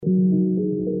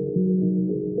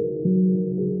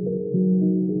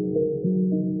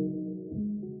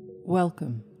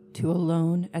to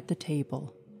Alone at the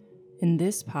Table. In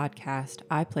this podcast,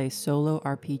 I play solo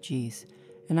RPGs,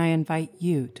 and I invite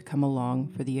you to come along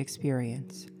for the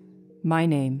experience. My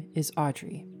name is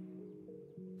Audrey.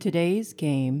 Today's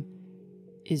game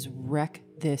is Wreck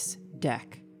This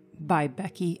Deck by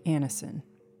Becky, Annison.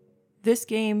 This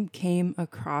game came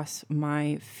across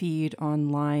my feed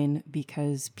online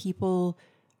because people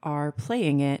are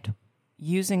playing it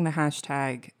using the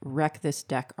hashtag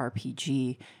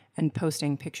WreckThisDeckRPG and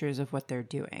posting pictures of what they're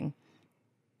doing.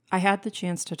 I had the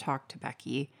chance to talk to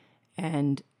Becky,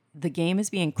 and the game is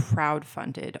being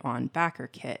crowdfunded on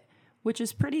BackerKit, which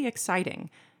is pretty exciting.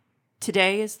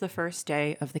 Today is the first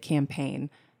day of the campaign,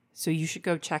 so you should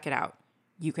go check it out.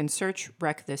 You can search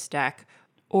Wreck This Deck,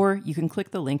 or you can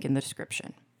click the link in the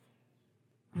description.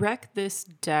 Wreck This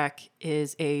Deck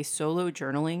is a solo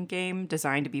journaling game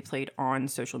designed to be played on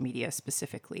social media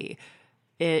specifically.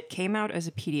 It came out as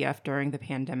a PDF during the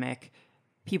pandemic.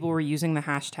 People were using the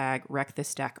hashtag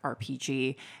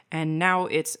WreckThisDeckRPG, and now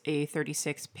it's a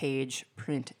 36-page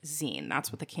print zine.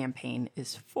 That's what the campaign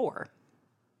is for.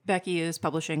 Becky is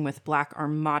publishing with Black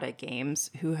Armada Games,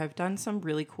 who have done some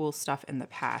really cool stuff in the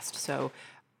past. So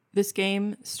this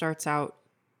game starts out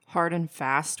hard and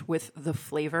fast with the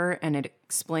flavor, and it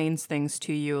explains things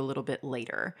to you a little bit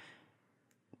later.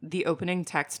 The opening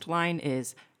text line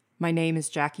is, "My name is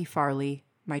Jackie Farley,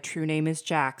 my true name is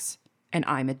Jax, and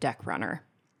I'm a deck runner."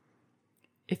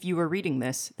 If you are reading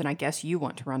this, then I guess you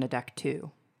want to run a deck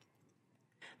too.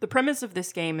 The premise of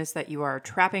this game is that you are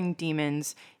trapping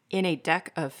demons in a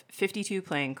deck of 52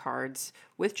 playing cards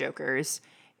with jokers,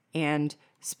 and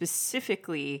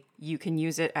specifically, you can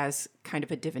use it as kind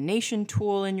of a divination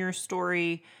tool in your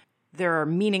story. There are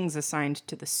meanings assigned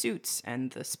to the suits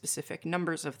and the specific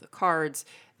numbers of the cards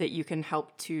that you can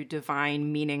help to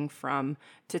divine meaning from,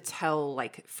 to tell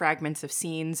like fragments of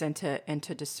scenes and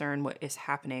to discern what is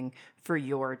happening for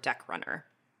your deck runner.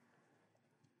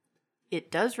 It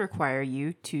does require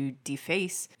you to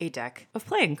deface a deck of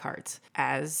playing cards,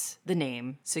 as the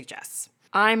name suggests.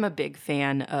 I'm a big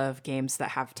fan of games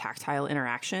that have tactile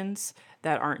interactions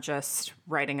that aren't just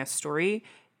writing a story.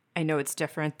 I know it's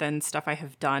different than stuff I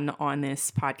have done on this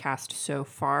podcast so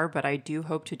far, but I do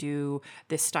hope to do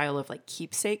this style of like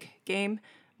keepsake game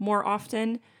more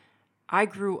often. I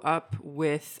grew up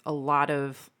with a lot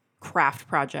of craft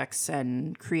projects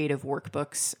and creative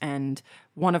workbooks, and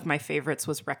one of my favorites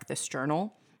was Wreck This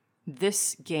Journal.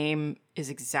 This game is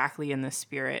exactly in the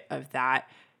spirit of that.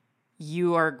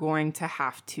 You are going to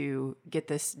have to get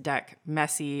this deck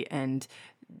messy and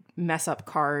mess up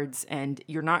cards, and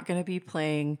you're not going to be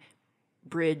playing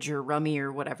bridge or rummy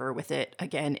or whatever with it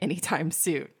again anytime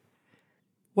soon.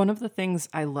 One of the things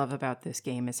I love about this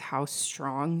game is how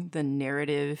strong the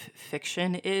narrative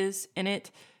fiction is in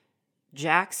it.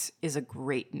 Jax is a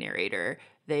great narrator.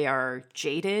 They are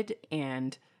jaded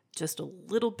and just a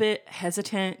little bit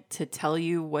hesitant to tell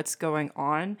you what's going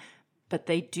on, but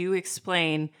they do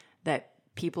explain that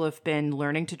people have been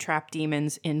learning to trap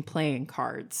demons in playing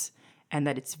cards and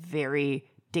that it's very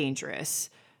dangerous.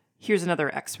 Here's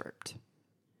another excerpt.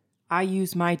 "I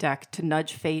use my deck to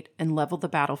nudge fate and level the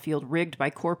battlefield rigged by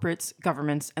corporates,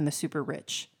 governments, and the super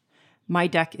rich. My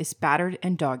deck is battered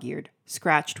and dog-eared,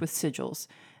 scratched with sigils,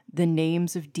 the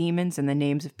names of demons and the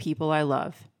names of people I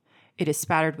love. It is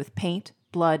spattered with paint,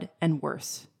 blood, and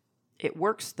worse. It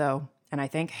works, though, and I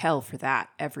thank hell for that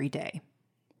every day."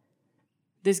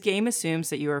 This game assumes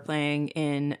that you are playing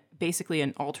in basically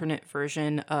an alternate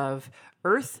version of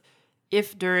Earth.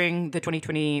 If during the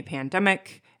 2020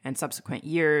 pandemic and subsequent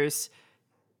years,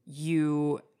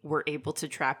 you were able to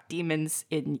trap demons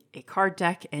in a card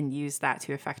deck and use that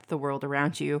to affect the world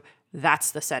around you, that's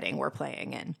the setting we're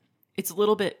playing in. It's a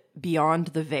little bit beyond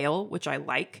the veil, which I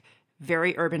like.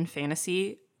 Very urban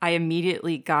fantasy. I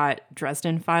immediately got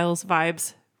Dresden Files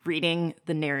vibes reading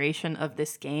the narration of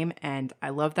this game, and I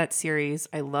love that series.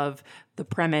 I love the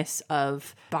premise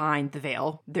of behind the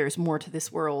veil. There's more to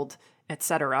this world,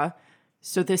 etc.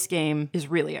 So this game is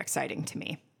really exciting to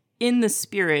me. In the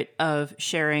spirit of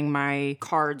sharing my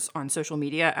cards on social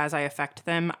media as I affect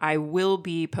them, I will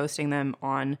be posting them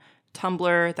on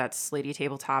Tumblr. That's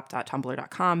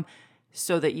ladytabletop.tumblr.com,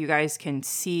 so that you guys can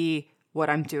see what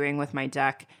I'm doing with my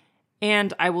deck.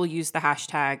 And I will use the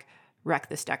hashtag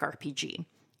WreckThisDeckRPG.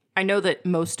 I know that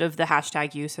most of the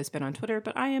hashtag use has been on Twitter,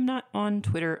 but I am not on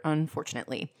Twitter,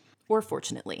 unfortunately. Or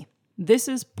fortunately. This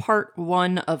is part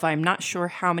 1 of I'm not sure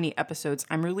how many episodes.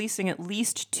 I'm releasing at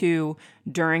least 2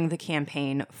 during the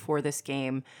campaign for this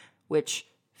game, which,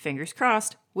 fingers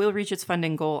crossed, will reach its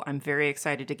funding goal. I'm very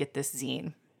excited to get this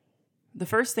zine. The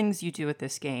first things you do with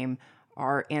this game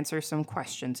are answer some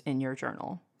questions in your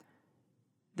journal.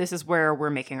 This is where we're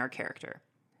making our character.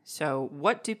 So,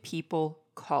 what do people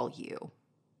call you?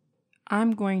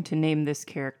 I'm going to name this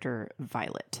character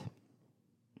Violet.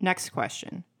 Next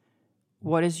question.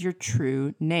 What is your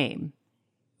true name?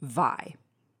 Vi.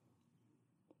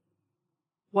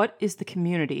 What is the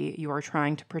community you are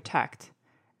trying to protect?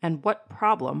 And what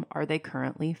problem are they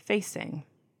currently facing?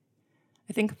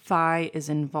 I think Vi is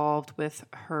involved with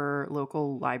her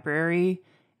local library,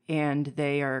 and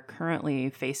they are currently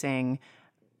facing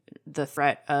the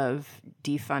threat of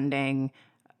defunding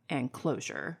and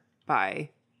closure by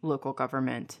local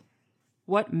government.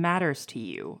 What matters to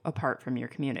you apart from your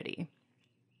community?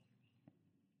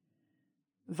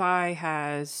 Vi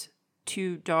has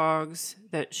 2 dogs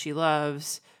that she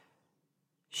loves.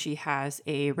 She has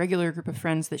a regular group of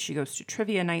friends that she goes to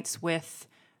trivia nights with.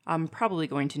 I'm probably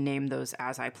going to name those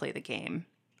as I play the game.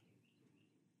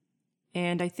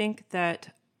 And I think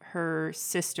that her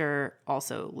sister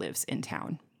also lives in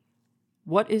town.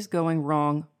 What is going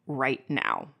wrong right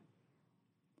now?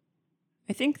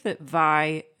 I think that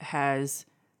Vi has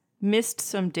missed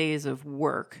some days of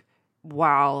work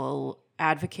while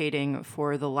advocating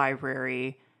for the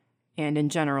library and in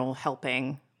general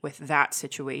helping with that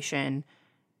situation,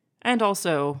 and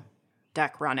also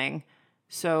deck running.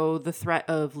 So the threat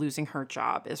of losing her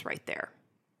job is right there.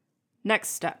 Next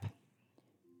step.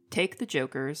 Take the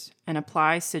jokers and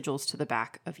apply sigils to the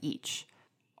back of each.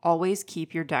 Always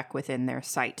keep your deck within their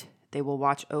sight. They will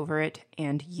watch over it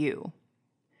and you.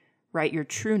 Write your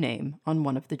true name on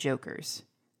one of the jokers.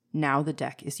 Now the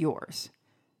deck is yours.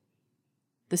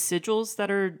 The sigils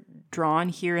that are drawn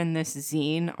here in this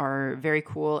zine are very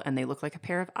cool, and they look like a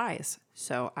pair of eyes,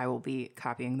 so I will be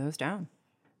copying those down.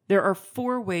 There are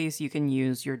 4 ways you can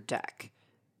use your deck.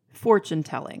 Fortune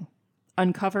telling.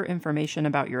 Uncover information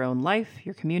about your own life,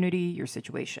 your community, your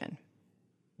situation.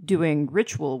 Doing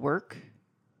ritual work.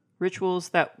 Rituals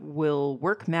that will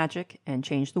work magic and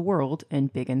change the world in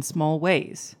big and small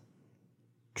ways.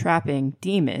 Trapping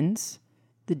demons.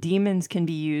 The demons can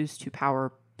be used to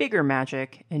power bigger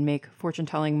magic and make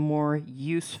fortune-telling more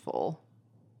useful.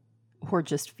 Or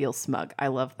just feel smug. I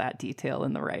love that detail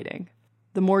in the writing.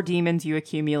 The more demons you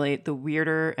accumulate, the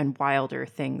weirder and wilder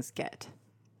things get.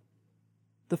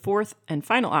 The 4th and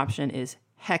final option is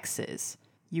hexes.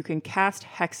 You can cast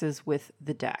hexes with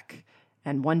the deck,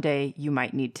 and one day you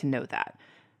might need to know that.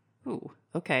 Ooh,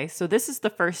 okay. So this is the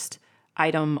first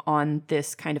item on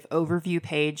this kind of overview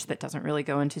page that doesn't really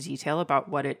go into detail about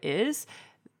what it is.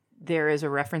 There is a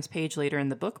reference page later in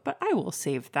the book, but I will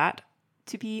save that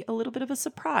to be a little bit of a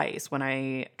surprise when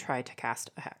I try to cast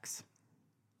a hex.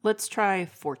 Let's try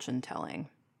fortune telling.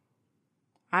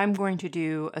 I'm going to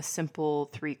do a simple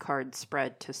 3-card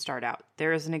spread to start out.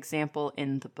 There is an example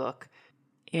in the book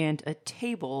and a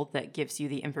table that gives you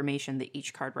the information that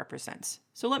each card represents.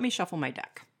 So let me shuffle my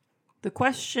deck. The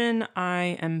question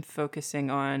I am focusing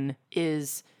on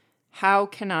is, how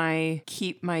can I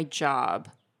keep my job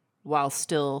while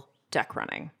still deck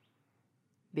running?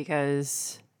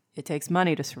 Because it takes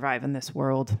money to survive in this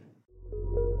world.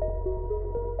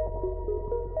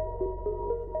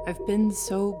 I've been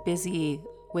so busy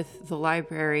with the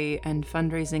library and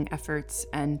fundraising efforts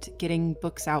and getting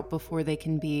books out before they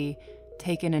can be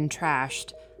taken and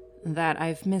trashed that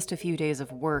I've missed a few days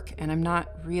of work, and I'm not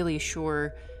really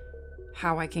sure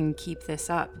how I can keep this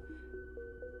up.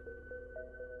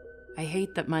 I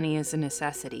hate that money is a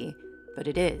necessity, but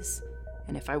it is.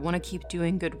 And if I want to keep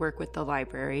doing good work with the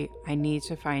library, I need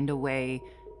to find a way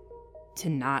to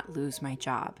not lose my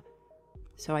job.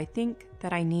 So I think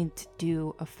that I need to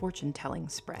do a fortune-telling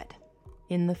spread.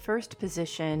 In the first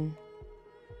position,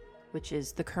 which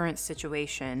is the current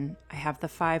situation, I have the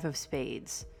 5 of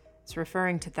spades. It's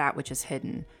referring to that which is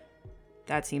hidden.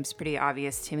 That seems pretty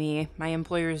obvious to me. My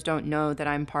employers don't know that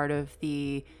I'm part of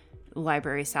the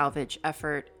library salvage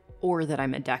effort or that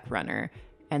I'm a deck runner,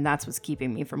 and that's what's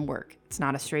keeping me from work. It's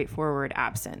not a straightforward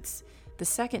absence. The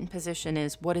second position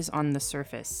is what is on the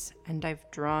surface, and I've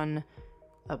drawn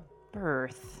a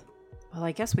birth. Well,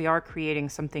 I guess we are creating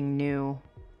something new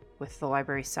with the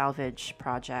library salvage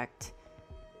project.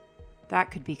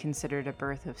 That could be considered a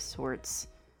birth of sorts.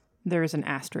 There is an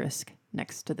asterisk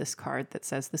next to this card that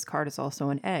says this card is also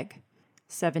an egg.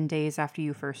 7 days after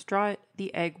you first draw it,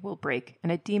 the egg will break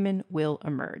and a demon will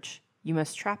emerge. You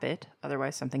must trap it,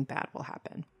 otherwise something bad will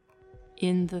happen.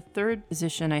 In the third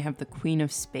position, I have the Queen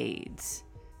of Spades,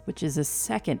 which is a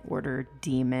second order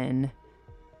demon.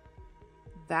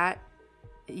 That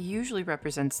usually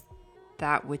represents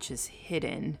that which is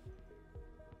hidden.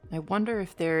 I wonder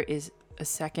if there is a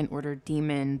second order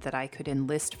demon that I could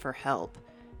enlist for help.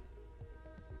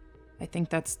 I think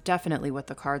that's definitely what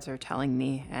the cards are telling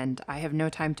me, and I have no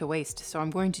time to waste, so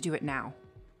I'm going to do it now.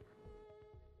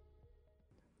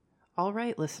 All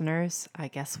right, listeners, I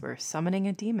guess we're summoning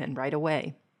a demon right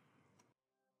away.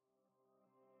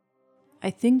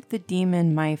 I think the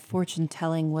demon my fortune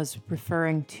telling was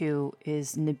referring to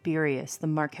is Nibirius, the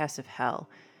Marquess of Hell.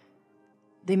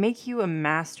 They make you a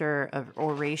master of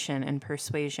oration and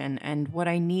persuasion, and what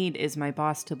I need is my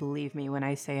boss to believe me when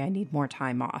I say I need more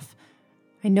time off.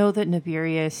 I know that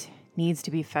Nibirius needs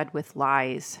to be fed with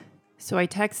lies, so I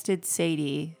texted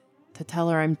Sadie to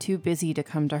tell her I'm too busy to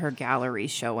come to her gallery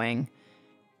showing.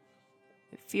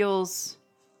 It feels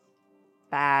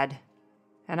bad,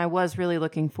 and I was really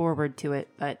looking forward to it,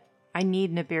 but I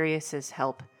need Nibirius's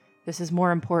help. This is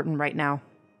more important right now.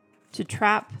 To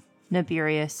trap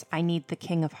Nibirius, I need the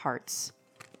King of Hearts.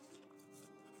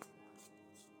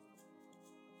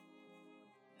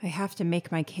 I have to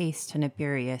make my case to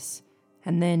Nibirius,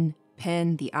 and then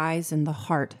pin the eyes and the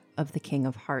heart of the King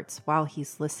of Hearts while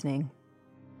he's listening.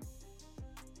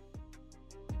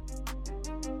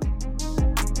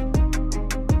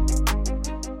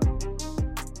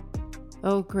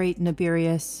 O great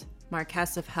Nibirius,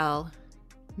 Marquess of Hell,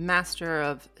 Master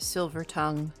of Silver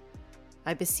Tongue,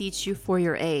 I beseech you for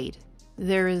your aid.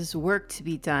 There is work to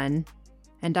be done,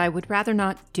 and I would rather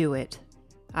not do it.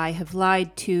 I have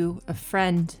lied to a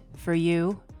friend for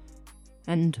you,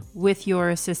 and with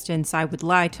your assistance I would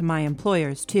lie to my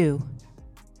employers too.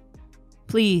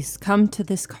 Please come to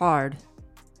this card.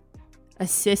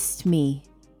 Assist me.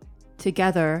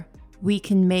 Together we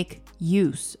can make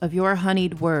use of your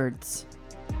honeyed words.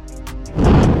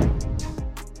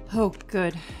 Oh,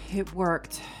 good. It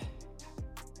worked.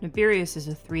 Nibirius is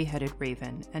a three-headed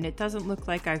raven, and it doesn't look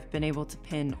like I've been able to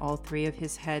pin all three of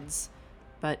his heads,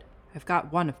 but I've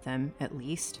got one of them, at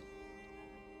least.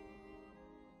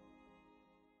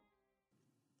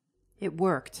 It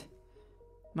worked.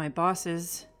 My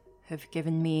bosses have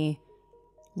given me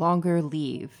longer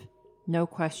leave. No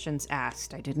questions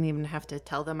asked. I didn't even have to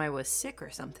tell them I was sick or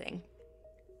something.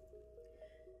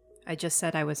 I just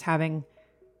said I was having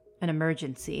an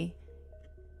emergency.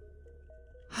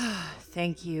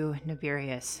 Thank you,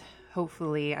 Nibirius.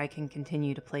 Hopefully I can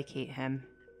continue to placate him.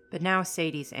 But now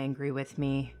Sadie's angry with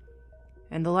me,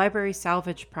 and the library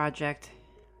salvage project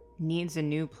needs a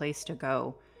new place to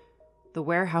go. The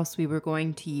warehouse we were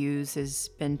going to use has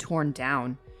been torn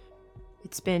down.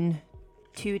 It's been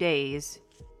 2 days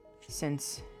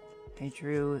since I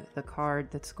drew the card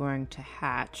that's going to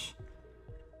hatch.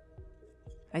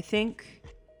 I think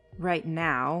right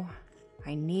now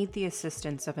I need the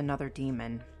assistance of another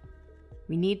demon.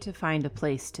 We need to find a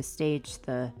place to stage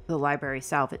the library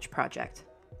salvage project.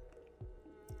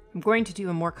 I'm going to do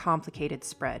a more complicated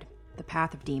spread, the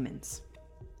Path of Demons.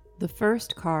 The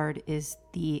first card is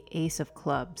the Ace of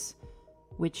Clubs,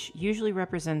 which usually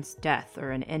represents death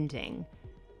or an ending.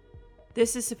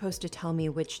 This is supposed to tell me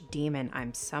which demon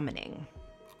I'm summoning.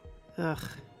 Ugh,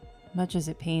 much as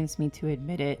it pains me to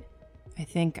admit it, I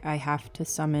think I have to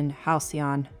summon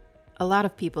Halcyon. A lot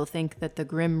of people think that the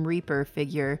Grim Reaper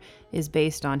figure is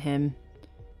based on him.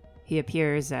 He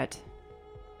appears at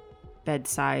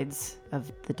bedsides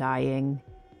of the dying,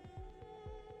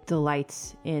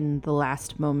 delights in the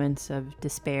last moments of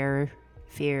despair,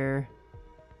 fear,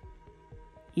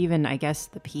 even, I guess,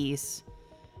 the peace.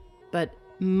 But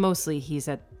mostly he's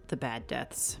at the bad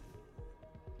deaths.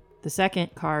 The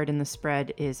second card in the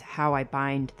spread is How I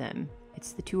Bind Them.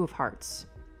 It's the Two of Hearts.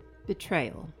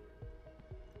 Betrayal.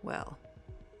 Well,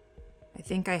 I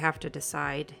think I have to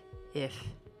decide if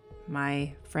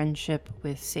my friendship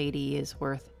with Sadie is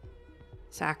worth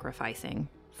sacrificing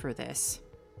for this.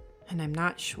 And I'm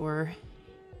not sure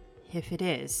if it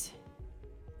is.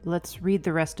 Let's read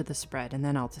the rest of the spread and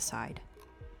then I'll decide.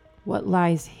 What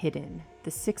lies hidden?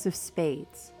 The Six of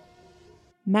Spades.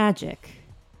 Magic.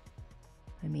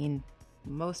 I mean,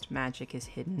 most magic is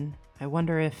hidden. I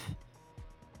wonder if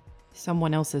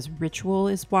someone else's ritual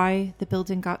is why the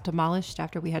building got demolished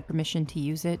after we had permission to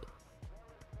use it.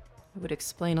 It would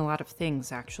explain a lot of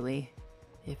things, actually.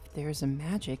 If there's a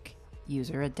magic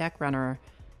user, a deck runner,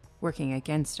 working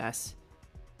against us.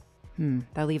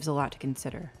 That leaves a lot to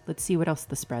consider. Let's see what else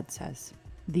the spread says.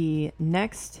 The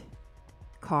next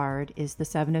card is the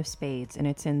Seven of Spades, and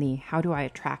it's in the How Do I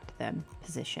Attract Them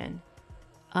position.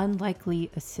 Unlikely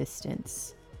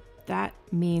assistance. That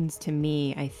means to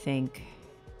me, I think,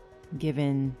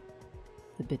 given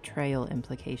the betrayal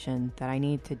implication, that I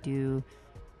need to do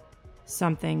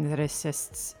something that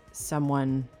assists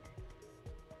someone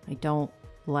I don't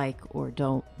like or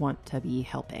don't want to be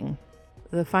helping.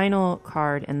 The final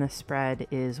card in the spread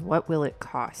is What Will It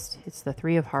Cost? It's the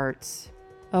Three of Hearts,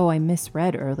 Oh, I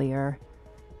misread earlier.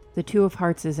 The Two of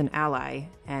Hearts is an ally,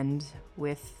 and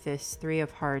with this Three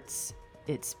of Hearts,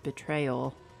 it's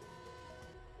betrayal.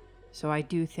 So I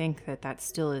do think that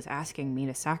still is asking me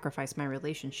to sacrifice my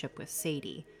relationship with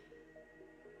Sadie.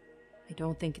 I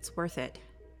don't think it's worth it.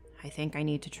 I think I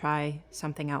need to try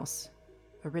something else.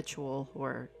 A ritual,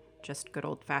 or just good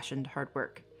old-fashioned hard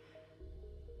work.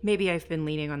 Maybe I've been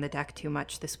leaning on the deck too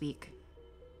much this week.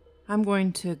 I'm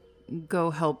going to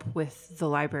go help with the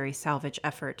library salvage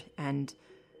effort, and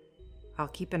I'll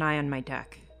keep an eye on my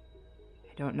deck.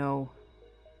 I don't know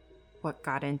what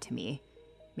got into me.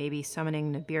 Maybe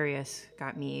summoning Nibirius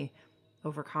got me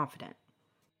overconfident.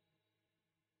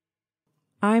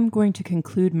 I'm going to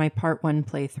conclude my part 1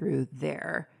 playthrough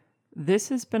there. This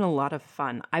has been a lot of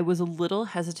fun. I was a little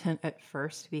hesitant at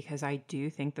first because I do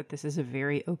think that this is a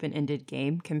very open-ended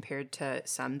game compared to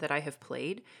some that I have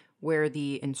played, where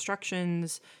the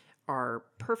instructions are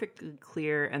perfectly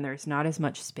clear and there's not as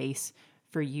much space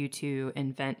for you to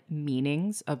invent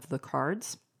meanings of the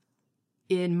cards.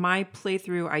 In my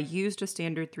playthrough, I used a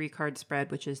standard 3-card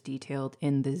spread, which is detailed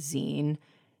in the zine.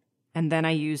 And then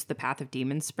I used the Path of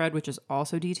Demons spread, which is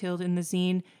also detailed in the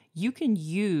zine. You can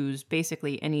use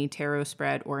basically any tarot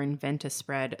spread or invent a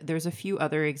spread. There's a few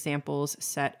other examples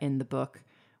set in the book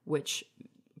which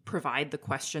provide the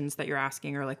questions that you're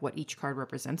asking or like what each card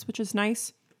represents, which is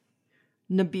nice.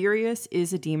 Nibirius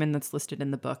is a demon that's listed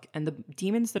in the book, and the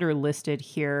demons that are listed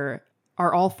here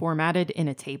are all formatted in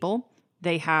a table.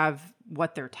 They have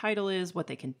what their title is, what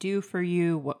they can do for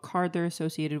you, what card they're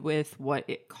associated with, what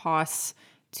it costs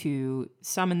to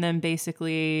summon them,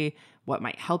 basically, what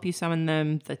might help you summon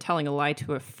them. The telling a lie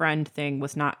to a friend thing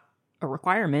was not a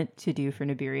requirement to do for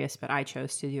Nibirius, but I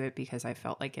chose to do it because I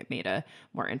felt like it made a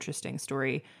more interesting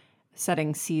story,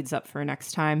 setting seeds up for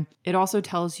next time. It also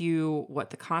tells you what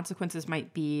the consequences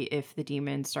might be if the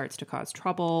demon starts to cause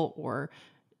trouble, or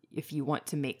if you want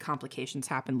to make complications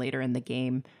happen later in the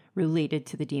game related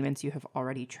to the demons you have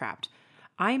already trapped.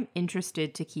 I'm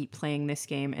interested to keep playing this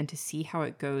game and to see how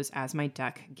it goes as my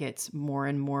deck gets more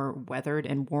and more weathered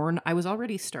and worn. I was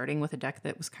already starting with a deck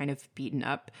that was kind of beaten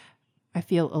up. I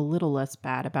feel a little less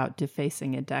bad about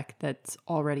defacing a deck that's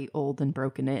already old and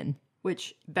broken in,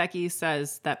 which Becky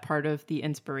says that part of the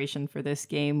inspiration for this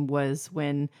game was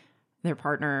when their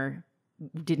partner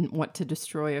didn't want to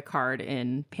destroy a card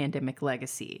in Pandemic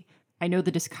Legacy. I know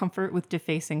the discomfort with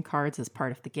defacing cards is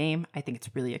part of the game. I think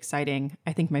it's really exciting.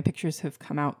 I think my pictures have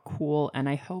come out cool, and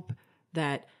I hope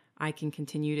that I can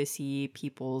continue to see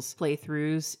people's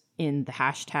playthroughs in the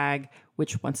hashtag,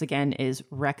 which once again is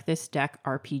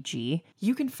WreckThisDeckRPG.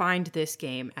 You can find this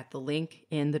game at the link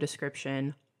in the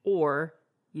description, or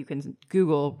you can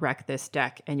Google Wreck This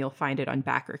Deck and you'll find it on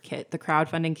BackerKit. The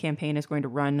crowdfunding campaign is going to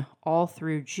run all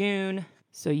through June,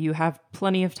 so you have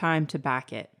plenty of time to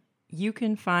back it. You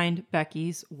can find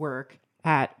Becky's work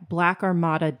at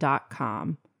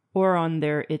blackarmada.com or on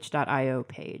their itch.io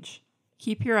page.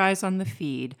 Keep your eyes on the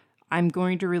feed. I'm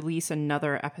going to release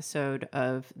another episode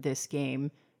of this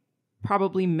game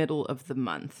probably middle of the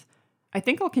month. I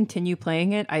think I'll continue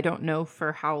playing it. I don't know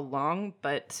for how long,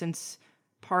 but since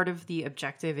part of the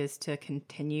objective is to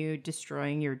continue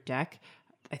destroying your deck,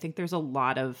 I think there's a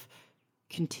lot of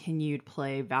continued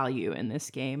play value in this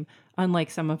game, unlike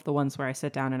some of the ones where I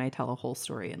sit down and I tell a whole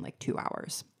story in like 2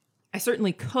 hours. I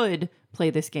certainly could play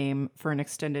this game for an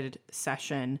extended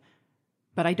session,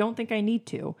 but I don't think I need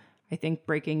to. I think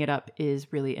breaking it up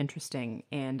is really interesting,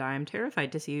 and I'm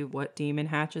terrified to see what demon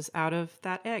hatches out of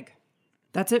that egg.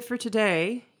 That's it for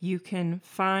today. You can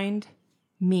find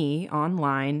me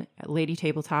online at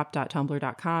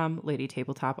ladytabletop.tumblr.com,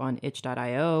 ladytabletop on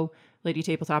itch.io,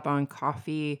 ladytabletop on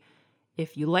Coffee.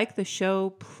 If you like the show,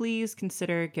 please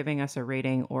consider giving us a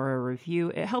rating or a review.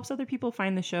 It helps other people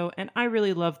find the show, and I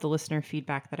really love the listener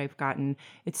feedback that I've gotten.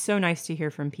 It's so nice to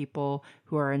hear from people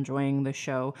who are enjoying the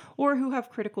show or who have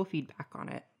critical feedback on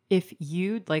it. If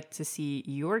you'd like to see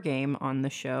your game on the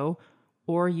show,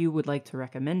 or you would like to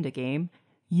recommend a game,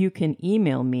 you can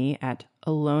email me at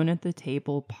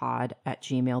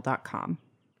aloneatthetablepod@gmail.com.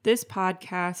 This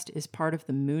podcast is part of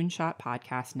the Moonshot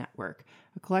Podcast Network,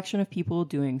 a collection of people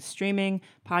doing streaming,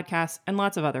 podcasts, and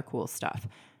lots of other cool stuff.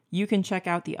 You can check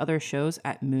out the other shows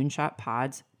at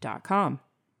moonshotpods.com.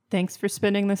 Thanks for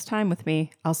spending this time with me.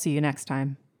 I'll see you next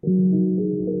time.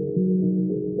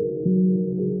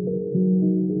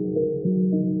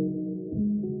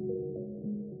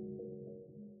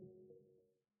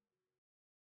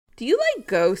 Do you like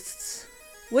ghosts?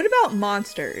 What about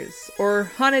monsters or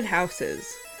haunted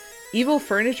houses? Evil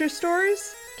furniture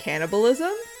stores?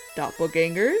 Cannibalism?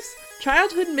 Doppelgangers?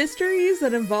 Childhood mysteries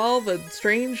that involve a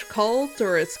strange cult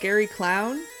or a scary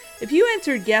clown? If you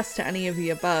answered yes to any of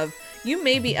the above, you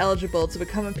may be eligible to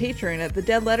become a patron at the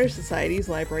Dead Letter Society's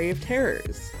Library of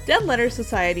Terrors. Dead Letter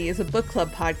Society is a book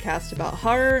club podcast about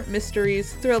horror,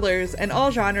 mysteries, thrillers, and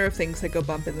all genre of things that go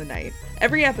bump in the night.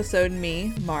 Every episode,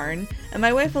 me, Marn, and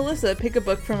my wife Alyssa pick a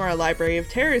book from our Library of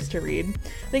Terrors to read,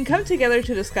 then come together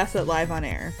to discuss it live on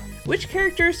air. Which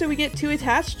characters did we get too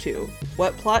attached to?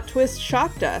 What plot twists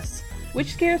shocked us?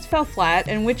 Which scares fell flat,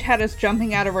 and which had us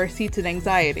jumping out of our seats in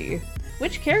anxiety?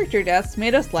 Which character deaths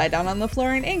made us lie down on the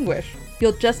floor in anguish?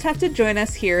 You'll just have to join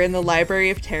us here in the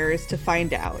Library of Terrors to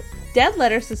find out. Dead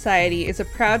Letter Society is a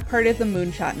proud part of the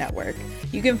Moonshot Network.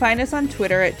 You can find us on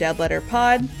Twitter at Dead Letter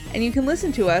Pod, and you can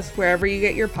listen to us wherever you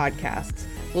get your podcasts.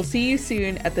 We'll see you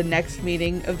soon at the next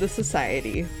meeting of the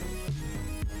Society.